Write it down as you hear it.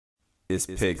It's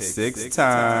Pick Six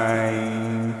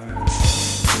time.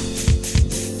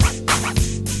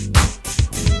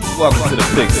 Welcome to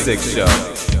the Pick Six Show.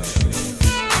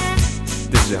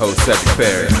 This is your host, Cedric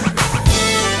Perry.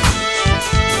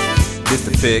 This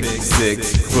the Pick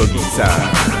Six Boogie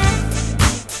time.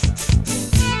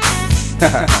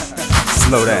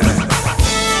 Slow down.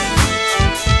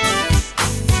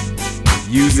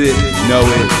 Use it, know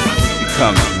it,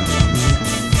 become it.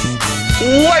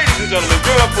 Ladies and gentlemen,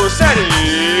 give it up for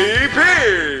Cedric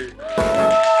Perry.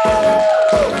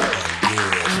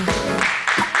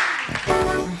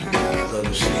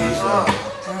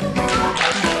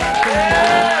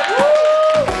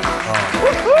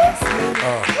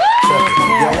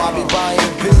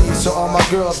 So all my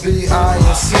girls be eyeing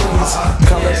scenes,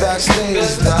 coming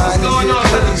backstage, dying to get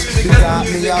pleased. You got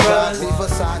me, I ride me for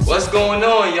side. What's going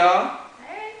on, y'all?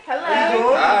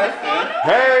 Hello.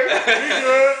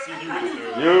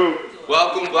 You.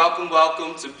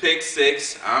 Welcome to Pick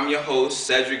Six. I'm your host,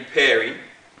 Cedric Perry.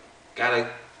 Got a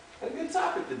good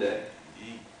topic today.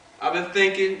 I've been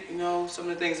thinking, some of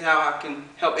the things how I can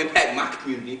help impact my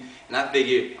community, and I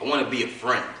figured I want to be a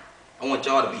friend. I want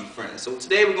y'all to be friends. So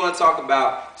today we're going to talk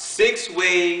about 6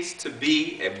 ways to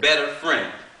be a better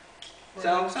friend.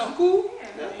 Sound cool?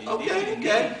 Yeah.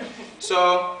 Okay.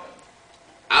 So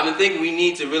I've been thinking we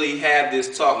need to really have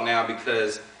this talk now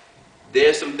because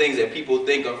there's some things that people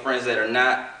think are friends that are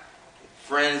not.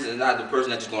 Friends is not the person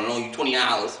that's just going to loan you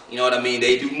 $20. You know what I mean?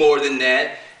 They do more than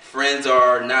that. Friends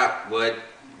are not what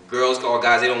girls call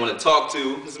guys they don't want to talk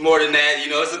to. It's more than that.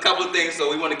 It's a couple of things. So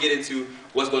we want to get into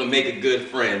what's going to make a good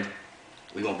friend.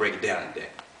 We're going to break it down today.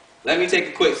 Let me take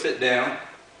a quick sit down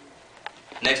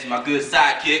next to my good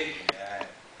sidekick.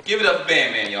 Give it up for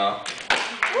Bandman, y'all.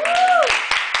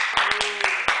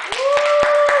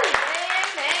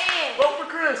 Vote for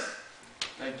Chris.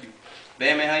 Thank you.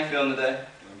 Bandman, how you feeling today?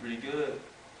 Feeling pretty good.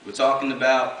 We're talking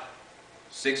about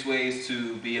 6 ways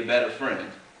to be a better friend.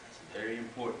 That's very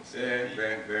important.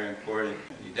 Very important.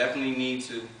 You definitely need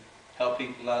to help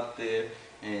people out there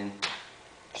and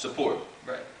support.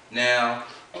 Right. Now,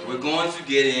 we're going to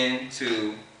get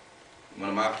into one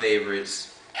of my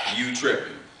favorites, you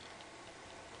tripping.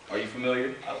 Are you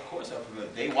familiar? Of course I'm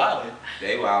familiar. They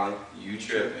wildin'. You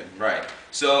tripping. Right.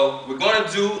 So, we're going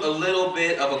to do a little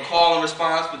bit of a call and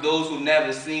response for those who've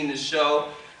never seen the show.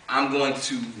 I'm going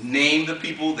to name the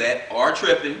people that are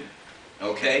tripping,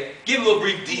 okay? Give a little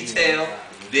brief detail,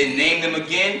 then name them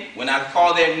again. When I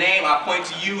call their name, I point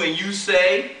to you and you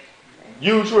say,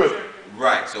 You tripping.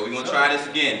 right. So, we're going to try this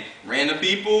again. Random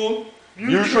people.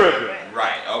 You tripping.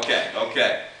 Right,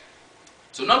 okay.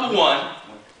 So number 1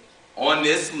 on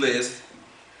this list,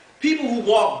 people who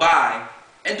walk by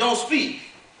and don't speak.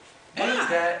 What is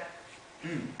that?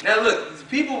 Now look,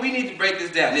 people, we need to break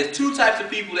this down. There's 2 types of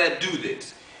people that do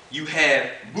this. You have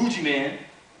bougie man,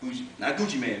 not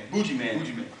Gucci man, bougie man.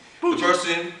 The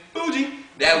person, bougie,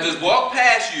 that will just walk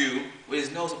past you with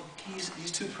his nose,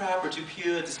 he's too proper, too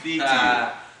pure to speak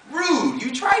to you. Rude,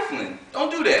 you trifling. Don't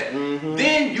do that.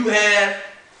 Then you have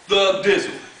Thug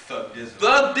Dizzle.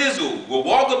 Thug Dizzle will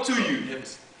walk up to you.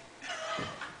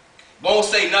 Won't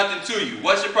say nothing to you.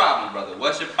 What's your problem, brother?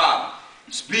 What's your problem?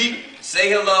 Speak,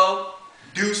 say hello,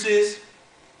 deuces,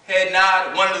 head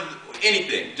nod,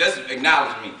 anything. Just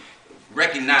acknowledge me.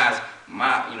 Recognize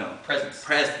my,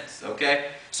 presence,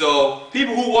 okay? So,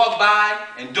 people who walk by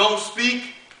and don't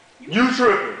speak, You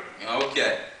tripping.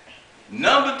 okay.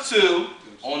 Number 2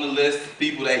 on the list of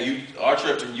people that you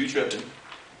tripping,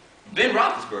 Ben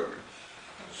Roethlisberger.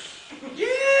 Yeah,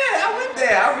 I went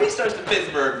there. I researched the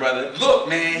Pittsburgh, brother. Look,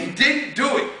 man, he didn't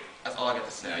do it. That's all I got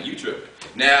to say. Now, you tripping.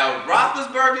 Now,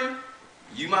 Roethlisberger,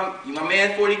 you my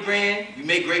man, 40 grand. You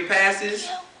make great passes.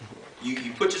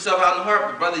 You put yourself out in the heart,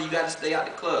 but brother, you got to stay out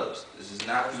the clubs. This is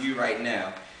not for you right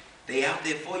now. They out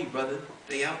there for you, brother.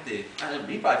 They out there.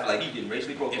 He probably feel like he getting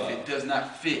racially profiled. If it does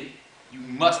not fit, you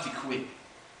must quit.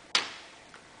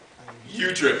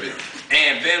 You tripping.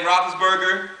 And Ben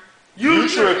Roethlisberger, You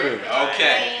tripping.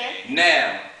 okay.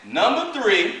 Now, number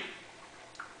 3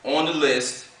 on the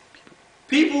list,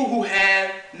 people who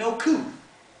have no couth.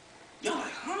 Y'all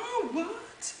like, huh,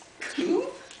 what?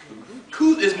 Couth?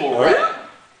 Couth is morale.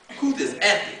 Couth is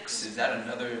ethics. Is that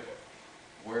another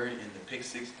word in the Pick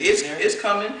Six? It's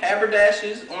coming. Haberdash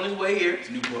is on his way here. It's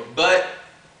a new book. But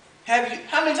how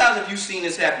many times have you seen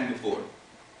this happen before?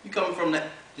 You coming from the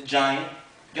Giant?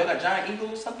 Y'all got Giant Eagle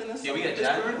or something? Yeah, we got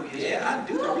Giant Eagle. Yeah, I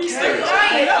do the research.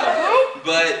 I know.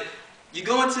 But you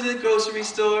go into the grocery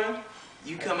store,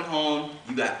 you coming home,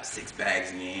 you got 6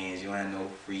 bags in your hands, you don't have no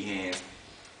free hands.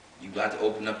 You about to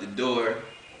open up the door,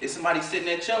 there's somebody sitting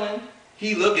there chilling,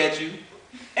 he look at you,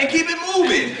 and keep it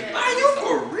moving. Are you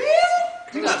for real?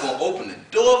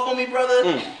 store for me, brother,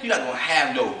 you're not gonna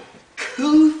have no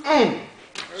couth.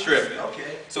 Tripping.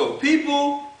 Okay. So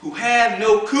people who have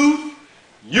no couth,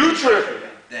 You tripping.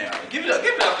 damn, give it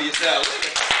up for yourselves.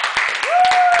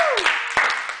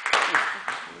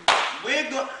 We're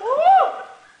going.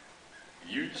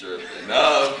 You tripping.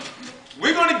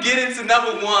 We're gonna get into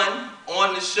number 1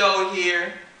 on the show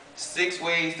here. 6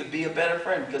 ways to be a better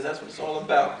friend, because that's what it's all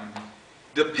about.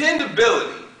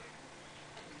 Dependability.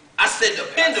 I said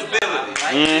dependability.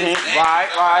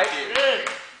 Right.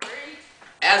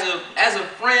 As a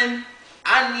friend,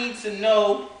 I need to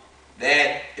know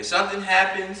that if something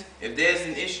happens, if there's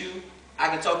an issue, I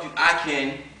can talk to you. I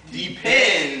can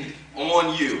depend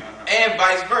on you, and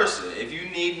vice versa. If you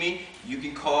need me, you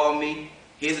can call me.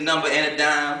 Here's a number and a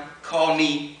dime. Call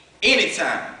me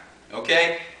anytime.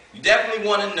 Okay? You definitely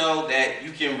want to know that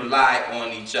you can rely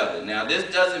on each other. Now, this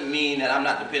doesn't mean that I'm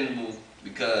not dependable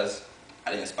because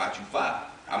I didn't spot you 5.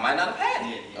 I might not have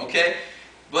had it. Okay?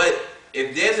 But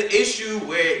if there's an issue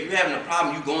where you're having a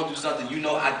problem, you're going through something, you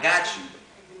know I got you.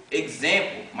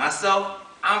 Example, myself,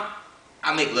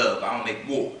 I make love, I don't make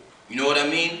war. You know what I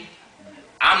mean?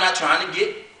 I'm not trying to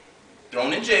get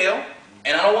thrown in jail,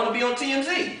 and I don't want to be on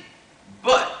TMZ.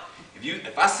 But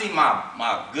if I see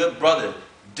my good brother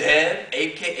Dev,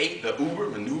 aka the Uber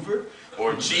Maneuver,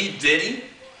 or G Diddy,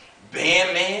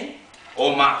 Bandman,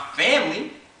 or my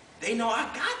family, they know I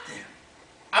got them.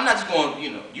 I'm not just going,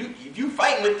 if you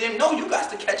fighting with them, no, you got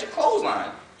to catch a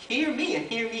clothesline. Hear me and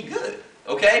hear me good.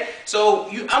 Okay? So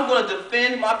I'm going to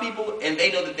defend my people, and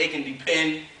they know that they can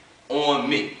depend on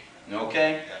me.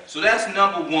 Okay? So that's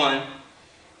number 1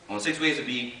 on 6 ways to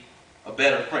be a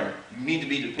better friend. You need to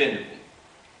be dependable.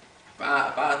 If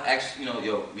I ask,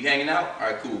 yo, we hanging out? All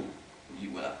right, cool.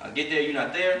 I get there, you're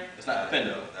not there, it's not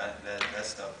dependable. That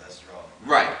stuff, that's wrong.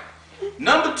 Right.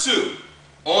 Number 2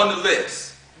 on the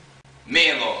list,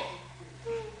 man law.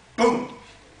 Boom.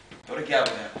 Throw the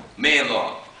gavel down. Man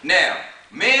law. Now,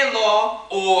 man law,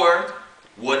 or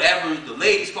whatever the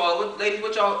ladies call it.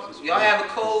 What y'all have a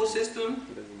code system?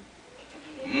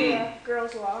 Yeah,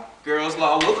 girls' law. Girls'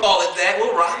 law. We'll call it that.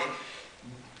 We'll rock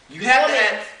it. You have to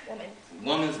have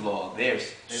woman's law.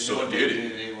 There's so did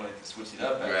it. They wanted to switch it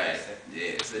up. Right.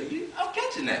 Yeah. So I'm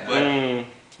catching that. But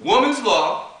woman's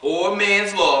law or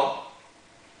man's law,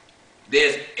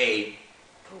 there's a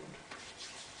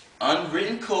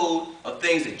unwritten code of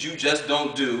things that you just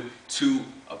don't do to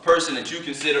a person that you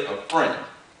consider a friend.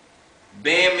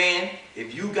 Bandman,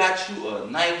 if you got you a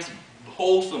nice,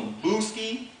 wholesome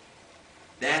booski,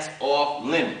 that's off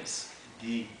limits.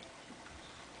 Indeed.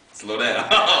 Slow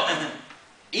down.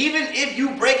 Even if you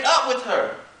break up with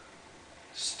her,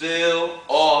 still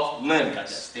off limits. Got that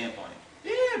stamp on it.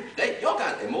 Yeah, y'all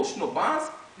got emotional bonds.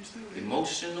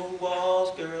 Emotional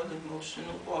walls, girl,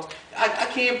 emotional walls. I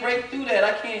can't break through that.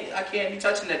 I can't be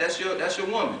touching that. That's your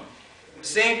woman.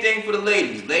 Same thing for the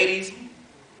ladies. Ladies,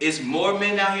 it's more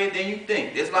men out here than you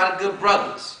think. There's a lot of good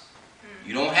brothers.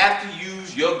 You don't have to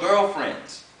use your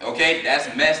girlfriends. Okay?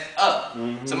 That's messed up.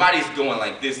 Somebody's going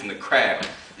like this in the crowd.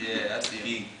 Yeah, that's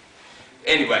it.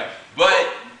 Anyway,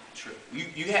 but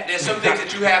there's some things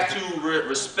that you have to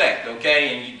respect,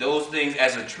 okay? And those things,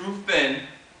 as a true friend,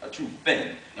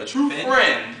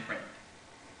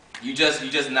 you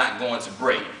just not going to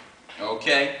break,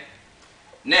 okay?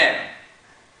 Now,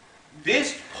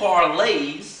 this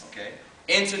parlays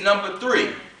into number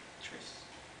 3,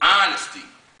 honesty,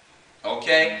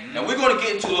 okay? Now we're going to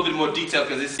get into a little bit more detail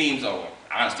because it seems,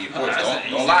 honesty, of course,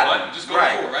 don't lie to me. Just go for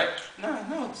it, right?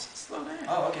 No, just slow down.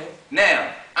 Oh, okay.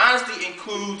 Now, honesty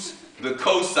includes the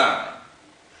cosign.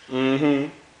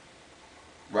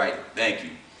 Right, thank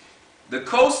you. The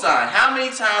cosign, how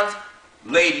many times,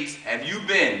 ladies, have you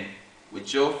been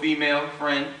with your female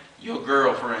friend, your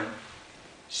girlfriend,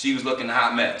 she was looking a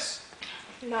hot mess?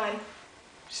 None.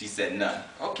 She said none.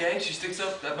 Okay, she sticks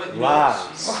up that button.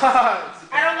 Lies. I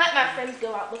don't let my friends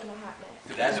go out looking a hot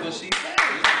mess. That's what she said.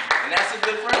 And that's a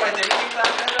good friend right there. You can clap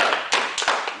that up.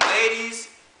 Ladies,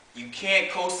 you can't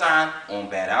co-sign on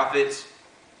bad outfits,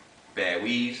 bad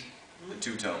weaves, the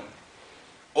two-tone.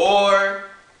 Or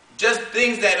just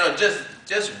things that are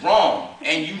just wrong,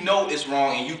 and you know it's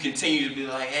wrong, and you continue to be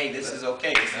like, hey, this is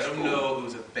okay. This Let is them cool. know it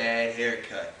was a bad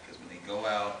haircut, because when they go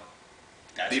out,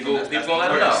 People gonna let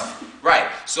them know. Right.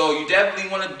 So you definitely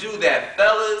want to do that.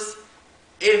 Fellas,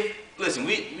 listen,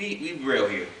 we real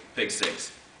here, Pick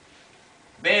 6.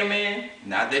 Bandman,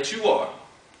 not that you are,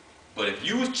 but if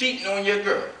you was cheating on your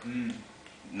girl,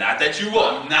 not that you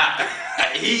are. Not.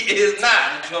 He is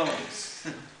not. Jones.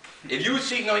 If you was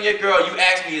cheating on your girl, you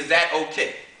ask me, is that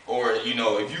okay? Or, if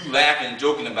you laughing and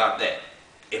joking about that.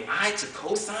 Am I to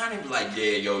co-sign and be like,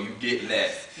 yeah, yo, you getting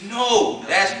that? No,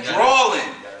 that's drawing.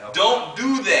 Don't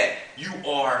do that. You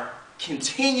are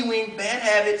continuing bad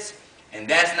habits, and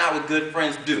that's not what good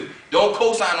friends do. Don't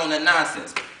co-sign on that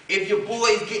nonsense. If your boy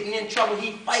is getting in trouble,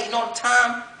 he fighting all the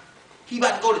time, he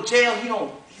about to go to jail,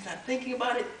 he's not thinking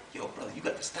about it, yo, brother, you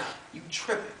got to stop. You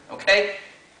tripping, okay?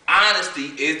 Honesty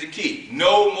is the key.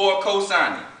 No more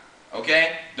co-signing,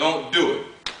 okay? Don't do it.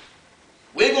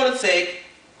 We're going to take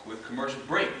a quick commercial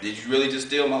break. Did you really just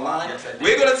steal my line? Yes, I did.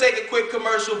 We're going to take a quick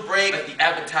commercial break. Let the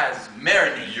advertisers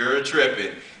marinate. You're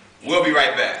tripping. We'll be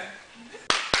right back.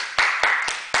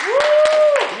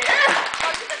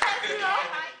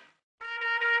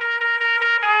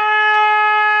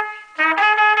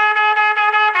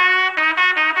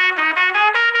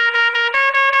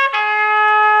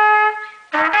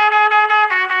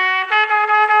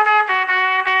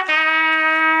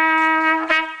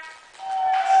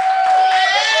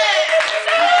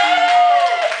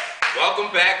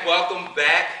 Welcome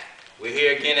back. We're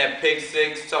here again at Pick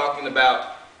 6 talking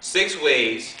about 6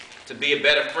 ways to be a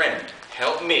better friend.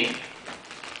 Help me,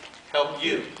 help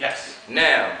you. Yes.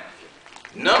 Now,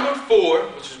 number 4,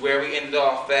 which is where we ended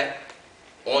off at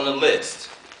on the list,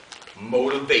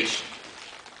 motivation.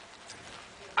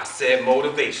 I said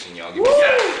motivation, y'all. Give me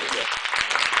that.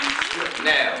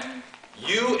 Now,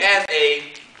 you as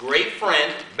a great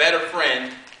friend, better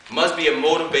friend, must be a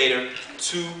motivator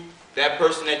to that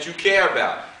person that you care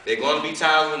about. There are going to be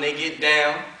times when they get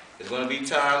down. There's going to be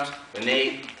times when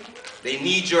they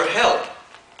need your help.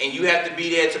 And you have to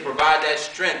be there to provide that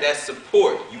strength, that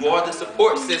support. You are the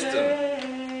support system.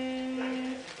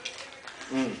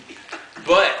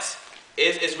 But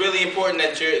it's really important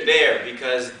that you're there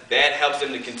because that helps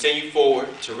them to continue forward,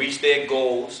 to reach their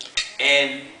goals,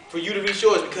 and for you to reach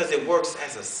yours because it works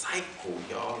as a cycle,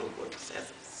 y'all. It works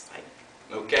as a cycle.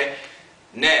 Okay?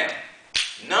 Now,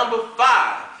 number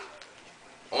 5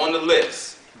 on the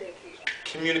list,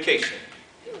 communication.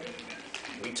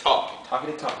 We talking.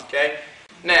 Talking to talk. Okay?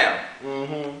 Now,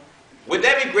 with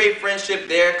every great friendship,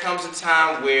 there comes a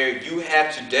time where you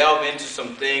have to delve into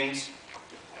some things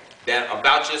that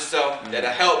about yourself that'll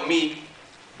help me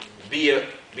be a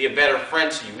better friend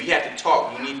to you. We have to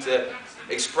talk. You need to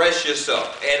express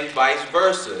yourself, and vice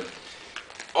versa.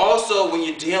 Also, when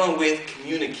you're dealing with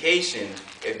communication,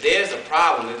 if there's a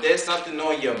problem, if there's something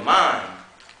on your mind,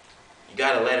 you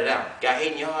gotta let it out. Got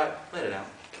hate in your heart? Let it out.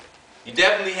 You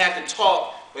definitely have to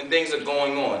talk when things are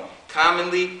going on.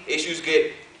 Commonly, issues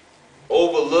get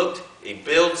overlooked, it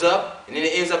builds up, and then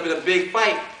it ends up in a big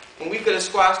fight. When we could have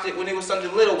squashed it when it was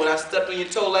something little, when I stepped on your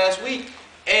toe last week,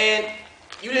 and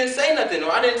you didn't say nothing,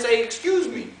 or I didn't say excuse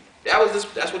me.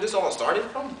 That's what this all started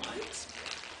from? What?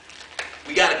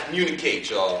 We gotta communicate,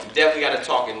 y'all. We definitely gotta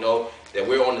talk and know that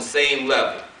we're on the same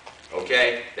level.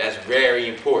 Okay? That's very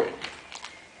important.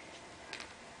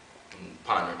 I'm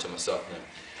pondering to myself now.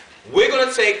 We're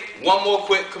gonna take one more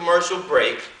quick commercial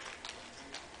break.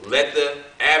 Let the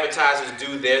advertisers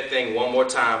do their thing one more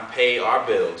time, pay our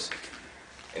bills.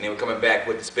 And then we're coming back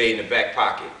with the spade in the back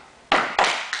pocket.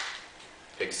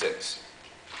 Pick 6.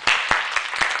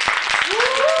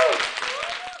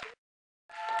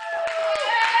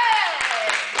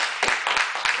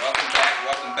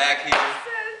 Welcome back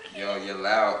here. Yo, you're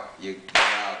loud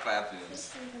clapping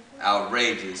is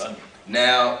outrageous.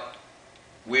 Now,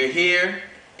 we're here,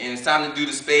 and it's time to do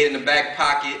the spade in the back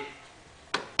pocket,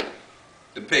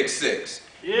 the Pick 6.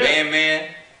 Yeah. Man,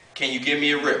 can you give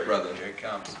me a rip, brother? Here it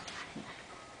comes.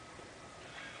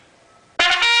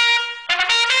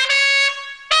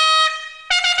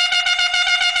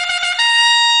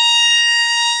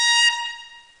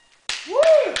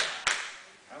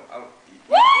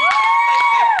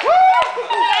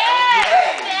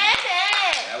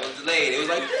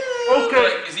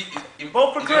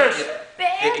 Vote for Chris.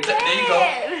 There you go.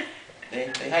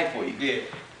 They hype for you. Yeah.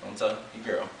 Don't tell your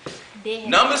girl.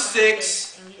 Number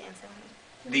 6,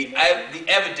 the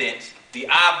evident, the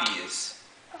obvious.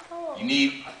 You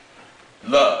need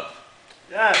love.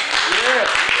 Yes. Yeah.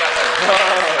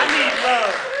 I need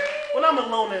love. When I'm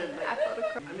alone at night,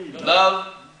 I need love.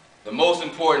 Love, the most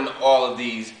important of all of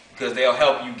these, because they'll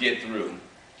help you get through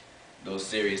those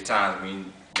serious times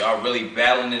when y'all really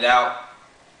battling it out.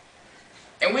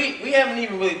 And we haven't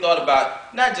even really thought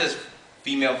about not just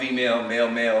female-female,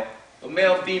 male-male, but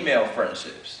male-female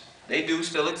friendships. They do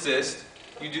still exist.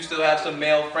 You do still have some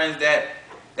male friends that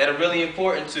are really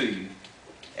important to you.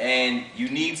 And you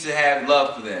need to have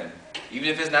love for them. Even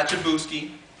if it's not your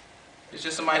booski, it's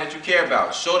just somebody that you care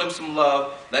about. Show them some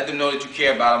love. Let them know that you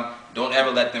care about them. Don't ever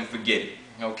let them forget it.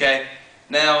 Okay?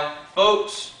 Now,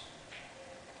 folks,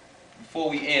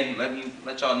 before we end,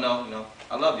 let y'all know,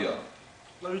 I love y'all.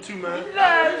 Love you too, man. Love you.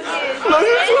 Love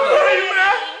you too,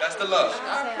 man. That's the love.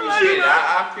 appreciate it.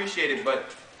 I appreciate it,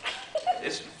 but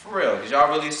it's for real, because y'all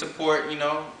really support, you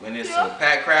know, when it's a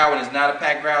packed crowd, when it's not a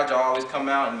packed crowd, y'all always come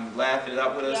out and laugh it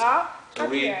up with us. Yeah. So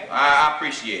I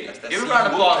appreciate it. Give a round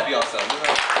of applause for yourself.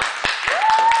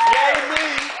 Yay me.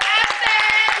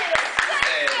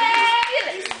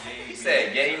 He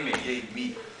said, yay me. Yay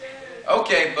me.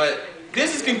 Okay, but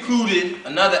this has concluded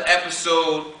another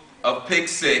episode of Pick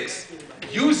 6.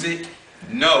 Use it,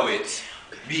 know it,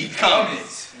 become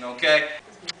it. Okay?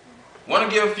 Want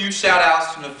to give a few shout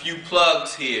outs and a few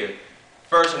plugs here.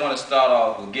 First, I want to start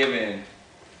off with giving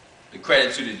the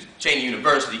credit to the Cheney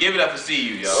University. Give it up for CU,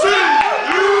 yo.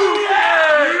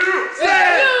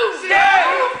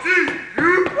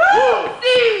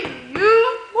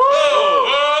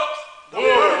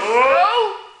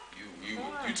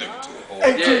 You took it to a whole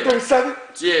 1837.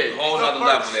 a whole other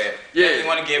level there. Definitely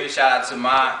want to give a shout out to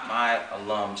my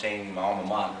alum, Cheney, my alma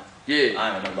mater.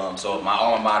 I'm an alum, so my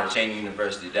alma mater, Cheney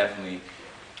University, definitely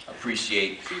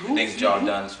appreciate the things that y'all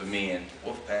done for me, and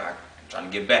I'm trying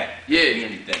to give back.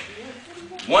 Community thing.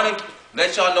 Want to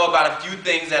let y'all know about a few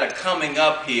things that are coming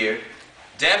up here.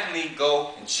 Definitely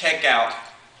go and check out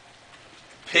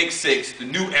Pick 6, the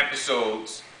new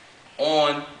episodes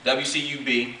on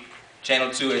WCUB,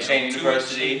 Channel 2 at Cheney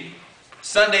University.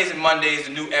 Sundays and Mondays,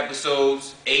 the new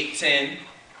episodes, 8, 10,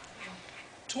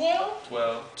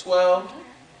 12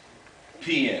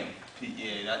 p.m.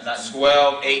 Yeah, not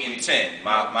 12, 8, and 10.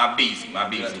 My BZ.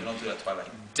 Don't do that Twilight.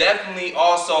 Definitely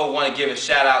also want to give a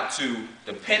shout out to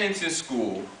the Pennington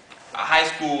School, a high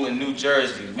school in New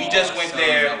Jersey. We just went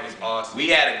there. That was awesome. We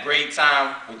had a great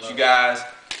time with you guys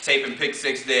taping Pick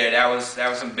 6 there. That was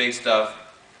some big stuff.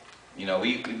 You know,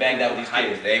 we banged out with these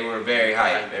kids. They were very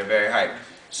hyped. They're very hyped.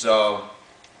 So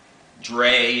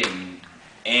Dre and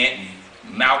Ant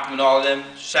and Malcolm and all of them,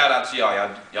 shout out to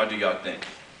y'all. Y'all do y'all thing.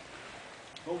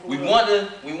 We wanted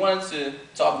to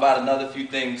talk about another few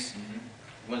things.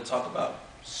 We want to talk about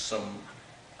some,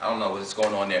 I don't know what's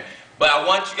going on there. But I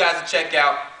want you guys to check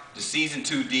out the Season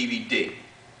 2 DVD.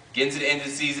 Getting to the end of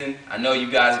the season, I know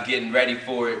you guys are getting ready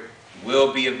for it. It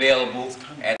will be available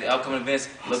at the upcoming events.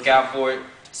 Look out for it.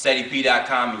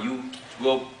 SETIP.com, and you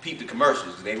will peep the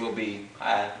commercials. They will be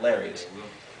hilarious.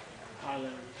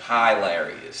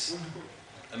 Hilarious.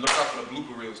 And look out for the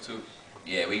blooper reels too.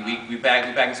 Yeah, we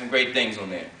packing some great things on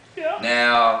there.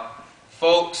 Now,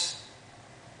 folks,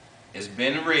 it's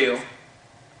been real.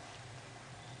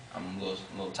 I'm a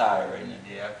little tired right now.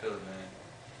 Yeah, I feel it, man.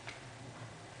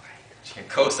 Your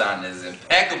cosign is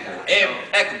impeccable.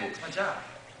 Impeccable. It's my job.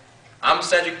 I'm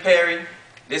Cedric Perry.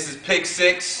 This is Pick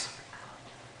 6.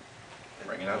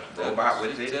 Bring it up. Robot, what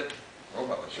is it?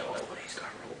 Robot, let's show up.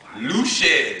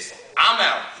 Lucius. I'm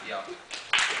out. Yeah.